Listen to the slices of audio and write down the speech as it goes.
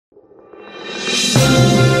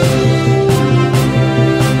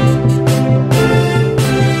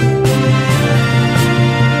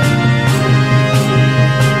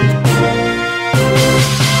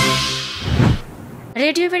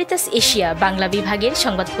Asia Bangla বিভাগের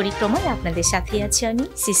সংবাদ পরিক্রমায় আপনাদের সাথে আছি আমি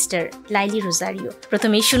সিস্টার লাইলি রোজারিও।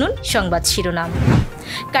 প্রথমেই শুনুন সংবাদ শিরোনাম।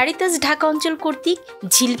 কারিতাস ঢাকা অঞ্চল কর্তৃক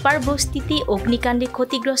ঝিলপাড় বস্তিতে অগ্নিকাণ্ডে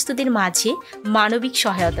ক্ষতিগ্রস্তদের মাঝে মানবিক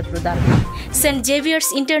সহায়তা প্রদান। সেন্ট জেভিয়ার্স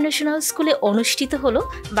ইন্টারন্যাশনাল স্কুলে অনুষ্ঠিত হল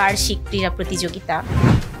বার্ষিক ক্রীড়া প্রতিযোগিতা।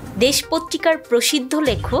 দেশ পত্রিকার প্রসিদ্ধ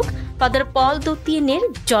লেখক ফাদার পল দোতিয়েনের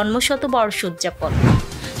জন্মশতবর্ষ উদযাপন।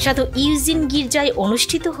 সাথে ইউজিন গির্জায়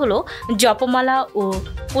অনুষ্ঠিত হল জপমালা ও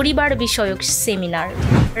পরিবার বিষয়ক সেমিনার।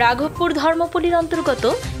 রাঘবপুর ধর্মপল্লীর অন্তর্গত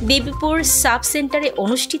দেবীপুর সাব সেন্টারে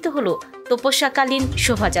অনুষ্ঠিত হল তপস্যাকালীন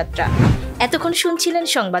শোভাযাত্রা। এতক্ষণ শুনছিলেন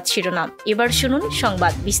সংবাদ শিরোনাম, এবার শুনুন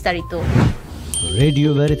সংবাদ বিস্তারিত। Radio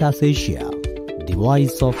Veritas Asia, the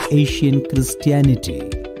voice of Asian Christianity.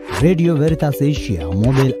 Radio Veritas Asia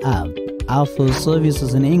mobile app offers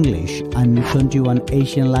services in English and 21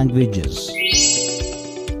 Asian languages.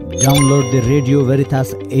 Download the Radio Veritas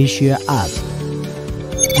Asia app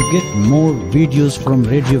to get more videos from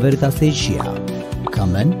Radio Veritas Asia.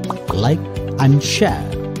 Comment, like and share.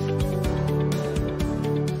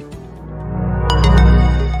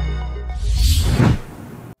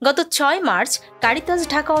 গত 6 March Caritas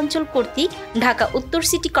Dhaka অঞ্চল কর্তৃক ঢাকা উত্তর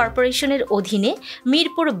city কর্পোরেশনের অধীনে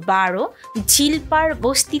মিরপুর 12 ঝিলপাড়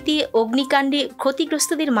বস্তিতে অগ্নিকাণ্ডে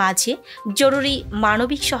ক্ষতিগ্রস্তদের মাঝে জরুরি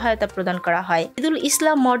মানবিক সহায়তা প্রদান করা হয়। ঈদুল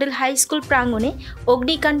ইসলাম মডেল হাই স্কুল প্রাঙ্গণে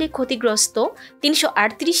অগ্নিকাণ্ডে ক্ষতিগ্রস্ত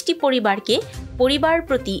 338টি পরিবারকে পরিবার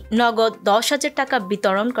প্রতি নগদ 10,000 টাকা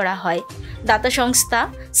বিতরণ করা হয়। দাতা সংস্থা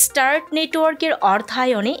স্টার্ট নেটওয়ার্কের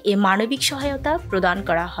অর্থায়নে এ মানবিক সহায়তা প্রদান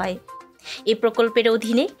করা হয়। এই প্রকল্পের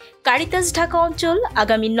অধীনে কারিতাস ঢাকা অঞ্চল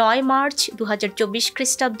আগামী 9 মার্চ 2024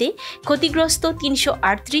 খ্রিস্টাব্দে ক্ষতিগ্রস্ত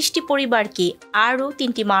 338টি পরিবারকে আরও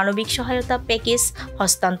 3টি মানবিক সহায়তা প্যাকেজ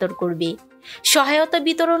হস্তান্তর করবে। সহায়তা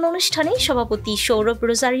বিতরণ অনুষ্ঠানে সভাপতি সৌরভ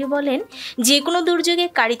রোজারিও বলেন, যে কোনো দুর্যোগে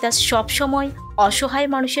কারিতাস সবসময় অসহায়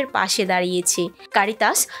মানুষের পাশে দাঁড়িয়েছে।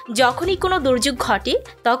 কারিতাস যখনই কোনো দুর্যোগ ঘটে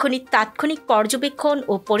তখনই তাৎক্ষণিক পর্যবেক্ষণ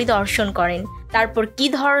ও পরিদর্শন করেন, তারপর কী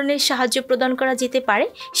ধরনের সাহায্য প্রদান করা যেতে পারে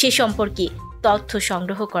সে সম্পর্কে তথ্য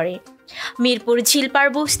সংগ্রহ করে। মিরপুর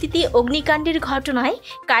ঝিলপাড় বস্তিতে অগ্নিকাণ্ডের ঘটনায়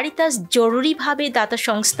কারিতাস জরুরিভাবে দাতা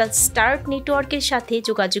সংস্থা স্টার্ট নেটওয়ার্কের সাথে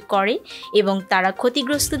যোগাযোগ করে এবং তারা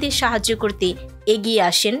ক্ষতিগ্রস্তদের সাহায্য করতে এগিয়ে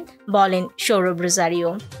আসেন বলেন সৌরভ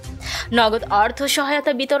রোজারিও। নগদ অর্থ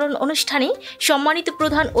সহায়তা বিতরণ অনুষ্ঠানে সম্মানিত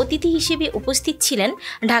প্রধান অতিথি হিসেবে উপস্থিত ছিলেন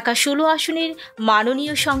ঢাকা 16 আসনের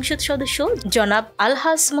মাননীয় সংসদ সদস্য জনাব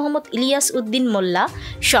আলহাজ মোহাম্মদ ইলিয়াস উদ্দিন মোল্লা,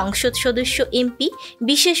 সংসদ সদস্য এমপি।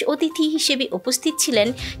 বিশেষ অতিথি হিসেবে উপস্থিত ছিলেন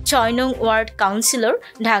 6 নং ওয়ার্ড কাউন্সিলর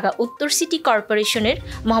ঢাকা উত্তর সিটি কর্পোরেশনের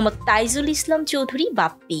মোহাম্মদ তাইজুল ইসলাম চৌধুরী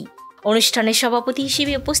বাপ্পি। অনুষ্ঠানে সভাপতি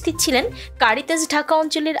হিসেবে উপস্থিত ছিলেন কারিতাস ঢাকা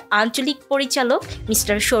অঞ্চলের আঞ্চলিক পরিচালক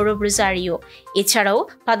মিস্টার সৌরভ রোজারিও। এছাড়াও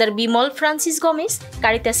ফাদার বিমল ফ্রান্সিস গমেজ,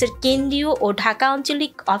 কারিতাসের কেন্দ্রীয় ও ঢাকা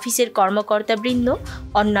আঞ্চলিক অফিসের কর্মকর্তাবৃন্দ,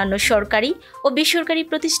 অন্যান্য সরকারি ও বেসরকারি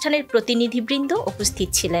প্রতিষ্ঠানের প্রতিনিধিবৃন্দ উপস্থিত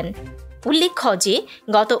ছিলেন। উল্লেখ্য যে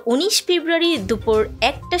গত 19 ফেব্রুয়ারি দুপুর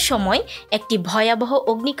 1টার সময় একটি ভয়াবহ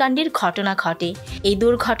অগ্নিকাণ্ডের ঘটনা ঘটে। এই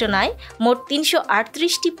দুর্ঘটনায় মোট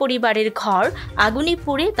 338টি পরিবারের ঘর আগুনে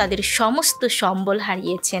পুড়ে তাদের সমস্ত সম্বল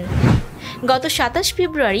হারিয়েছেন। গত 27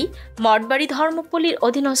 ফেব্রুয়ারি মঠবাড়ি ধর্মপল্লীর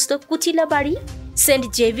অধীনস্থ কুচিলাবাড়ি সেন্ট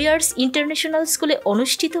জেভিয়ার্স ইন্টারন্যাশনাল স্কুলে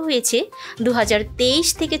অনুষ্ঠিত হয়েছে 2023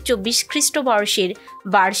 থেকে 24 খ্রিস্টবর্ষের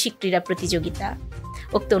বার্ষিক ক্রীড়া প্রতিযোগিতা।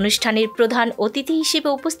 উক্ত অনুষ্ঠানের প্রধান অতিথি হিসেবে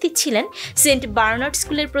উপস্থিত ছিলেন সেন্ট বার্নার্ড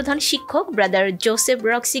স্কুলের প্রধান শিক্ষক brother Joseph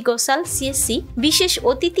Roxie Gosal CSC. বিশেষ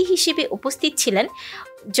অতিথি হিসেবে উপস্থিত ছিলেন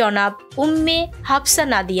জনাব উম্মে হাফসা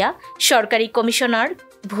নাদিয়া, সরকারি কমিশনার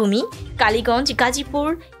ভূমি, কালীগঞ্জ, গাজীপুর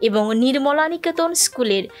এবং নির্মলা নিকেতন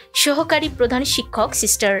স্কুলের সহকারী প্রধান শিক্ষক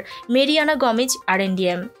সিস্টার মেরিয়ানা গমেজ আরএনড।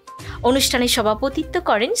 অনুষ্ঠানে সভাপতিত্ব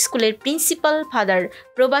করেন স্কুলের প্রিন্সিপাল ফাদার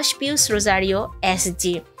প্রবাস পিউস রোজারিও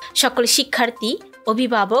এসজি। সকল শিক্ষার্থী,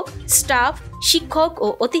 অভিভাবক, স্টাফ, শিক্ষক ও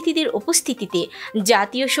অতিথিদের উপস্থিতিতে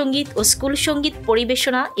জাতীয় সঙ্গীত ও স্কুল সঙ্গীত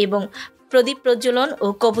পরিবেশনা এবং প্রদীপ প্রজ্বলন ও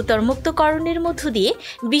কবুতর মুক্তকরণের মধ্য দিয়ে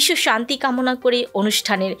বিশ্ব শান্তি কামনা করে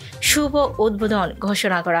অনুষ্ঠানের শুভ উদ্বোধন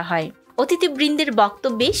ঘোষণা করা হয়। অতিথিবৃন্দের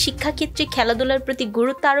বক্তব্যে শিক্ষাক্ষেত্রে খেলাধুলার প্রতি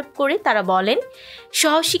গুরুত্ব আরোপ করে তারা বলেন,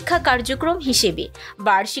 সহশিক্ষা কার্যক্রম হিসেবে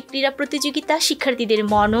বার্ষিক ক্রীড়া প্রতিযোগিতা শিক্ষার্থীদের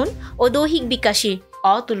মনন ও দৈহিক বিকাশে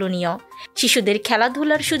অতুলনীয়। শিশুদের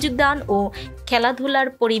খেলাধুলার সুযোগ দান ও খেলাধুলার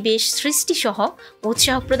পরিবেশ সৃষ্টি সহ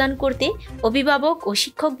উৎসাহ প্রদান করতে অভিভাবক ও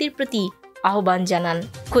শিক্ষকদের প্রতি আহ্বান জানান।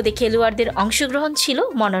 খুদে খেলোয়াড়দের অংশগ্রহণ ছিল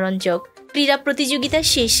মনোরঞ্জক। ক্রীড়া প্রতিযোগিতা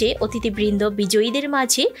শেষে অতিথিবৃন্দ বিজয়ীদের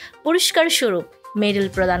মাঝে পুরস্কার স্বরূপ মেডেল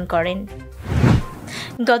প্রদান করেন।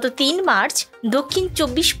 গত ৩ মার্চ দক্ষিণ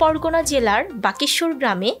 ২৪ পরগনা জেলার বাকেশ্বর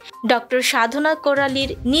গ্রামে ডক্টর সাধনা কোরালির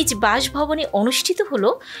নিজ বাসভবনে অনুষ্ঠিত হল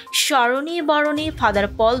স্মরণে বরণে ফাদার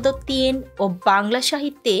পল দত্তিয়েন ও বাংলা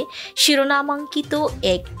সাহিত্যে শিরোনামাঙ্কিত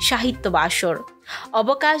এক সাহিত্য বাসর।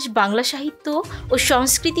 অবকাশ বাংলা সাহিত্য ও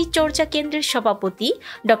সংস্কৃতি চর্চা কেন্দ্রের সভাপতি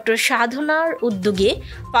ডক্টর সাধনার উদ্যোগে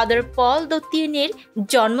ফাদার পল দত্তিয়েনের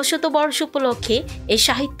জন্মশতবর্ষ উপলক্ষে এই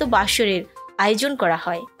সাহিত্য বাসরের আয়োজন করা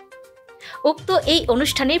হয়। উক্ত এই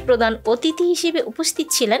অনুষ্ঠানে প্রধান অতিথি হিসেবে উপস্থিত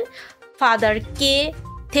ছিলেন ফাদার কে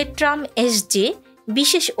থেট্রাম এসজে।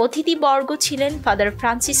 বিশেষ অতিথিবর্গ ছিলেন father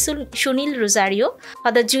Francis Sunil Rosario,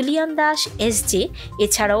 father Julian Das SJ.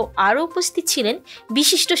 এছাড়াও আরও উপস্থিত ছিলেন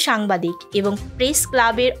বিশিষ্ট সাংবাদিক এবং প্রেস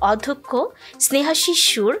ক্লাবের অধ্যক্ষ স্নেহাশিস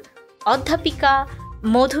সুর, অধ্যাপিকা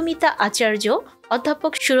মধুমিতা আচার্য,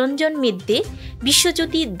 অধ্যাপক সুরঞ্জন মিদ্দে,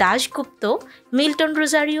 বিশ্বজ্যোতি দাশগুপ্ত, মিল্টন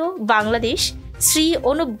রোজারিও বাংলাদেশ, শ্রী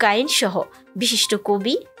অনুপ গায়েন সহ বিশিষ্ট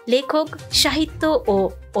কবি, লেখক, সাহিত্য ও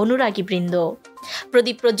অনুরাগীবৃন্দ।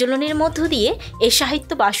 প্রদীপ প্রজ্বলনের মধ্য দিয়ে এই সাহিত্য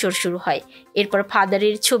বাসর শুরু হয়। এরপর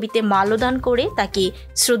ফাদারের ছবিতে মাল্যদান করে তাকে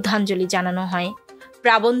শ্রদ্ধাঞ্জলি জানানো হয়।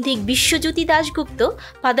 প্রাবন্ধিক বিশ্বজ্যোতি দাশগুপ্ত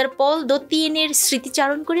ফাদার পল দত্তিয়েনের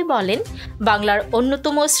স্মৃতিচারণ করে বলেন, বাংলার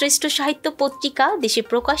অন্যতম শ্রেষ্ঠ সাহিত্য পত্রিকা দেশে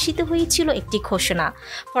প্রকাশিত হয়েছিল একটি ঘোষণা।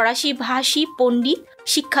 ফরাসি ভাষী পণ্ডিত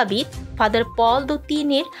শিক্ষাবিদ ফাদার পল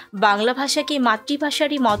দত্তিয়েনের বাংলা ভাষাকে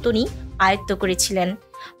মাতৃভাষারই মতনই আয়ত্ত করেছিলেন।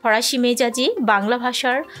 ফরাসি মেজাজে বাংলা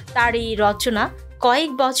ভাষার তার এই রচনা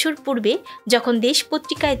কয়েক বছর পূর্বে যখন দেশ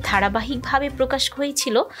পত্রিকায় ধারাবাহিকভাবে প্রকাশ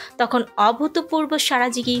হয়েছিল তখন অভূতপূর্ব সাড়া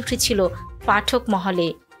জেগে উঠেছিল পাঠক মহলে।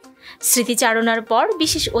 স্মৃতিচারণার পর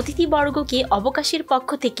বিশেষ অতিথিবর্গকে অবকাশের পক্ষ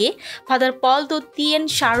থেকে ফাদার পল দত্তিয়েন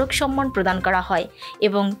স্মারক সম্মান প্রদান করা হয়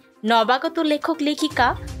এবং নবাগত লেখক লেখিকা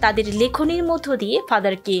তাদের লেখনীর মধ্য দিয়ে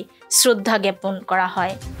ফাদারকে শ্রদ্ধা জ্ঞাপন করা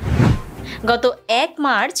হয়। গত ১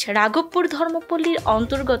 মার্চ রাঘবপুর ধর্মপল্লীর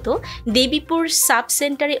অন্তর্গত দেবীপুর সাব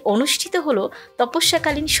সেন্টারে অনুষ্ঠিত হল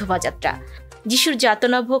তপস্যাকালীন শোভাযাত্রা। যিশুর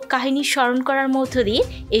যাতনাভোগ কাহিনী স্মরণ করার মধ্য দিয়ে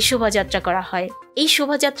এই শোভাযাত্রা করা হয়। এই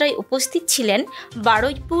শোভাযাত্রায় উপস্থিত ছিলেন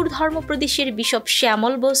বারুইপুর ধর্মপ্রদেশের বিশপ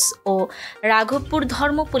শ্যামল বোস ও Raghabpur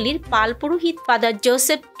ধর্মপল্লীর পালপুরোহিত father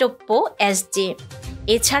Joseph Toppo SJ.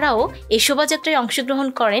 এছাড়াও এই শোভাযাত্রায় অংশগ্রহণ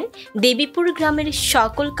করেন দেবীপুর গ্রামের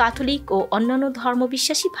সকল ক্যাথলিক ও অন্যান্য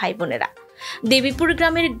ধর্মবিশ্বাসী ভাই বোনেরা। দেবীপুর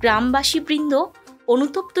গ্রামের গ্রামবাসীবৃন্দ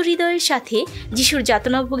অনুতপ্ত হৃদয়ের সাথে যিশুর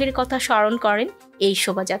যাতনাভোগের কথা স্মরণ করেন এই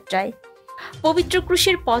শোভাযাত্রায়। পবিত্র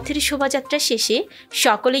ক্রুশের পথের শোভাযাত্রা শেষে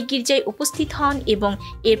সকলে গির্জায় উপস্থিত হন এবং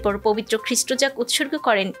এরপর পবিত্র খ্রিস্টজাগ উৎসর্গ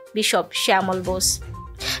করেন বিশপ শ্যামল বোস।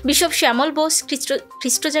 বিশপ শ্যামল বোস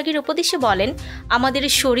খ্রিস্টজাগের উপদেশে বলেন, আমাদের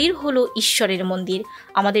শরীর হলো ঈশ্বরের মন্দির।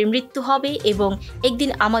 আমাদের মৃত্যু হবে এবং একদিন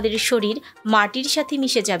আমাদের শরীর মাটির সাথে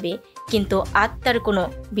মিশে যাবে, কিন্তু আত্মার কোনো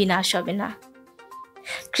বিনাশ হবে না।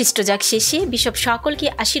 খ্রিস্টজাগ শেষে বিশপ সকলকে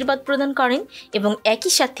আশীর্বাদ প্রদান করেন এবং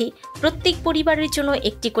একই সাথে প্রত্যেক পরিবারের জন্য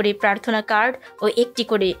একটি করে প্রার্থনা কার্ড ও একটি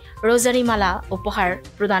করে রোজারি মালা উপহার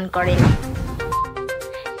প্রদান করেন।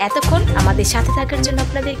 এতক্ষণ আমাদের সাথে থাকার জন্য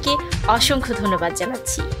আপনাদেরকে অসংখ্য ধন্যবাদ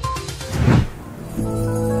জানাচ্ছি।